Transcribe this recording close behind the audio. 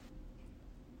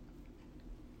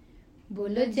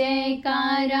बोलो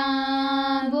जयकारा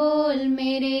बोल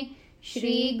मेरे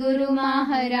श्री गुरु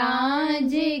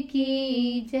महाराज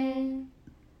की जय।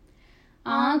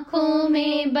 आँखों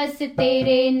में बस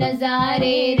तेरे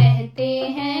नजारे रहते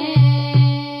हैं,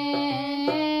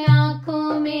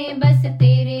 आँखों में बस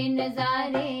तेरे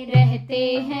नजारे रहते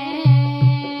हैं,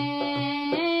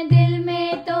 दिल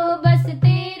में तो बस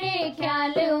तेरे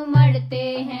ख्याल उमड़ते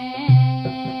हैं,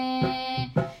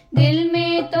 दिल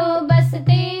में तो बस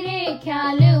तेरे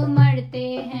ख्याल उमड़ते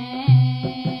हैं।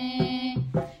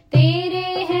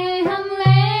 तेरे हैं हम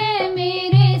है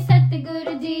मेरे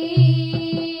सतगुरु जी,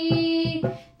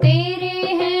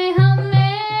 तेरे हैं हम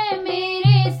है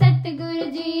मेरे सतगुरु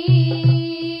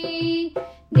जी,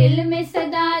 दिल में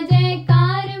सदा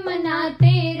जयकार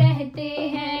मनाते रहते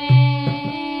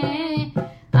हैं,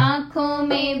 आँखों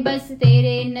में बस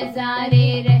तेरे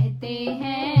नजारे रहते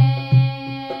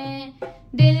हैं,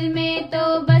 दिल में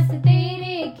तो बस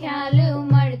तेरे ख्याल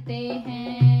उमड़ते हैं।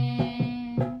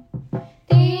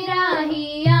 तेरा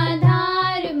ही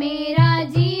आधार मेरा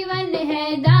जीवन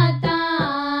है दाता,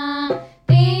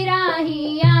 तेरा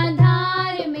ही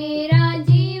आधार मेरा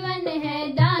जीवन है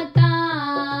दाता,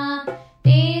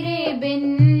 तेरे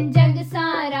बिन जग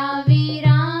सारा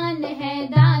वीरान है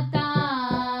दाता,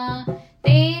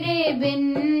 तेरे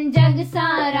बिन जग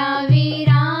सारा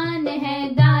वीरान है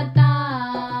दाता।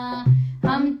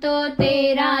 हम तो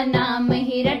तेरा नाम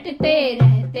ही रटते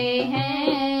रहते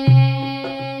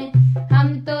हैं, हम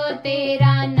तो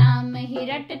तेरा नाम ही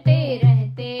रटते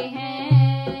रहते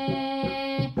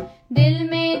हैं, दिल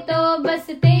में तो बस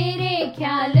तेरे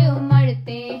ख्याल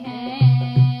उमड़ते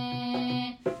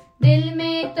हैं, दिल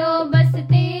में तो बस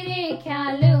तेरे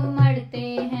ख्याल उमड़ते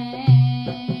हैं।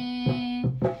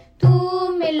 तू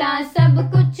मिला सब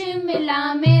कुछ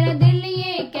मिला मेरा दिल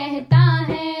ये कहता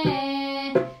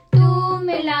है, तू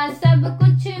मिला सब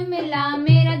कुछ मिला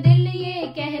मेरा दिल ये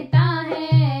कहता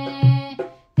है,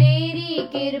 तेरी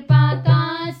कृपा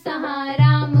का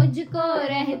सहारा मुझको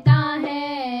रहता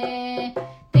है,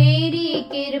 तेरी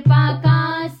कृपा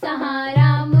का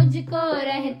सहारा मुझको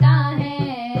रहता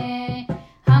है।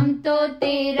 हम तो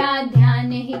तेरा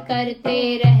ध्यान ही करते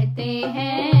रहते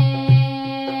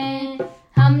हैं,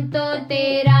 हम तो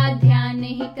तेरा ध्यान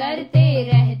ही करते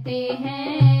रहते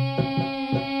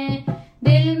हैं,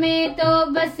 दिल में तो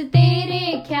बस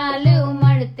तेरे ख्याल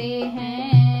उमड़ते हैं,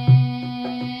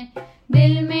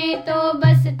 दिल में तो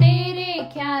बस तेरे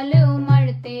ख्याल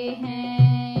उमड़ते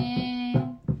हैं।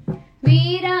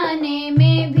 वीराने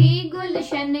में भी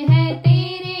गुलशन है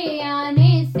तेरे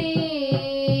आने से,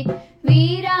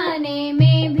 वीराने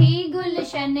में भी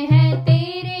गुलशन है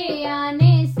तेरे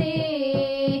आने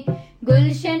से,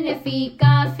 गुलशन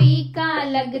फीका फीका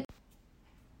लगता।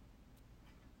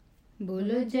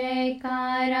 बोलो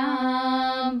जयकारा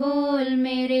बोल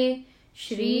मेरे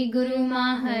श्री गुरु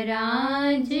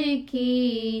महाराज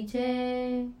की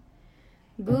जय।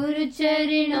 गुरु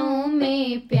चरणों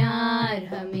में प्यार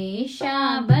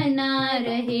हमेशा बना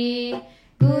रहे,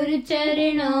 गुरु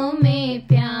चरणों में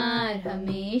प्यार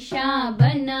हमेशा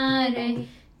बना रहे,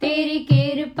 तेरी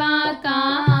कृपा का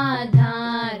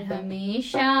आधार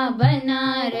हमेशा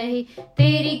बना रहे,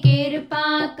 तेरी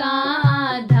कृपा का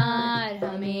आधार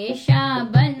हमेशा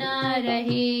बना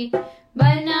रहे,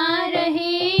 बना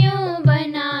रहे यूं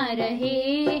बना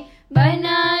रहे,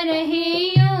 बना रहे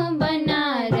यूं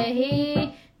बना रहे,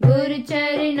 गुरु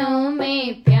चरणों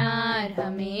में प्यार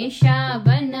हमेशा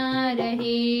बना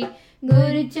रहे,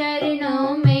 गुरु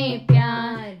चरणों में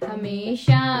प्यार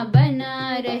हमेशा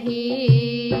बना रहे।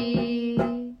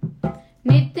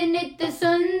 नित नित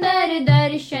सुंदर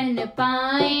दर्शन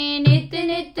पाए, नित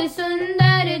नित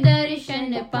सुंदर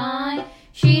दर्शन पाए,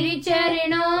 श्री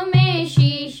चरणों में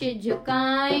शीश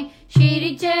झुकाए,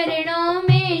 श्री चरणों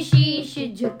में शीश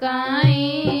झुकाए,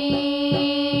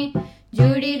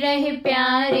 जुड़ी रहे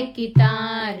प्यार की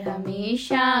तार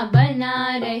हमेशा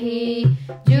बना रहे,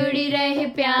 जुड़ी रहे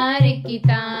प्यार की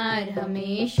तार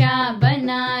हमेशा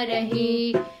बना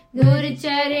रहे, गुरु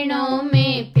चरणों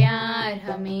में प्यार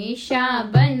हमेशा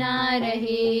बना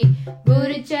रहे,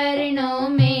 गुरु चरणों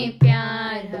में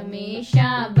प्यार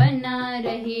हमेशा बना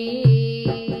रहे।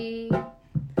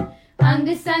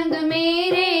 अंग संग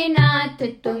मेरे नाथ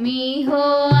तुम्ही हो,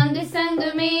 अंग संग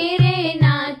मेरे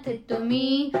नाथ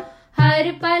तुम्ही,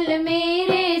 हर पल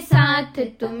मेरे साथ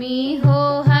तुम्ही हो,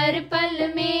 हर पल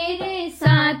मेरे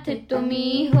साथ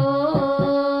तुम्ही हो,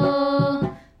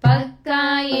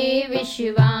 पक्का ये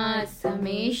विश्वास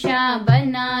हमेशा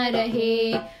बना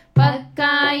रहे,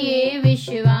 पक्का ये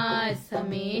विश्वास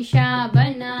हमेशा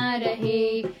बना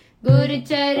रहे, गुरु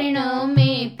चरणों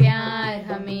में प्यार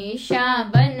हमेशा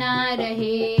बना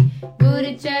रहे,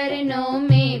 गुरु चरणों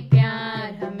में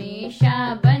प्यार हमेशा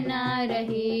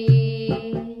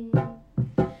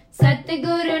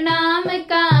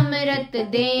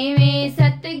देवे,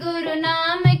 सतगुरु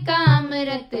नाम का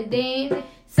अमृत देवे।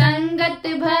 संगत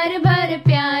भर भर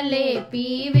प्याले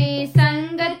पीवे,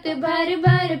 संगत भर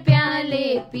भर प्याले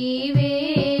पीवे।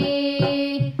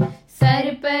 सर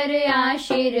पर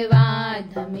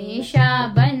आशीर्वाद हमेशा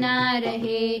बना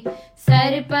रहे,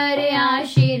 सर पर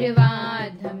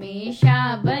आशीर्वाद हमेशा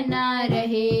बना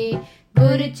रहे।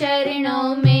 गुरु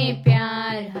चरणों में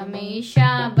प्यार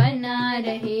हमेशा बना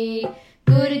रहे,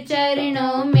 गुरु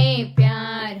चरणों में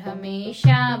प्यार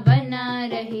हमेशा बना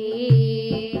रहे।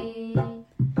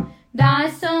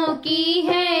 दासों की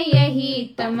है यही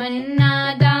तमन्ना,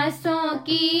 दासों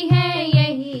की है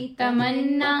यही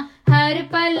तमन्ना। हर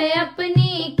पल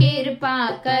अपनी कृपा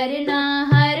करना,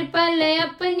 हर पल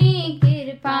अपनी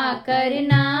कृपा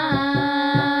करना।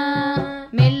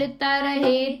 मिलता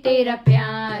रहे तेरा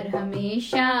प्यार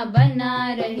हमेशा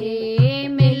बना रहे,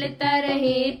 मिलता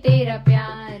रहे तेरा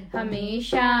प्यार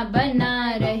हमेशा बना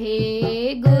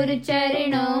रहे। गुरु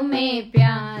चरणों में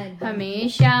प्यार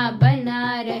हमेशा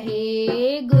बना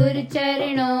रहे, गुरु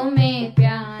चरणों में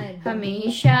प्यार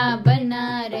हमेशा बना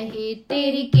रहे।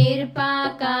 तेरी कृपा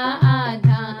का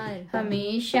आधार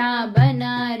हमेशा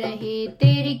बना रहे,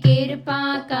 तेरी कृपा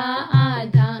का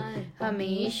आधार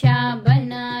हमेशा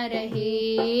बना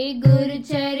रहे। गुरु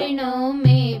चरणों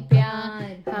में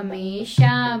प्यार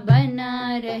हमेशा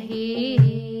बना रहे।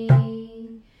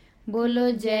 बोलो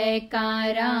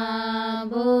जयकारा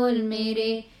बोल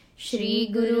मेरे श्री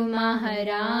गुरु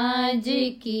महाराज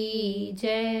की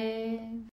जय।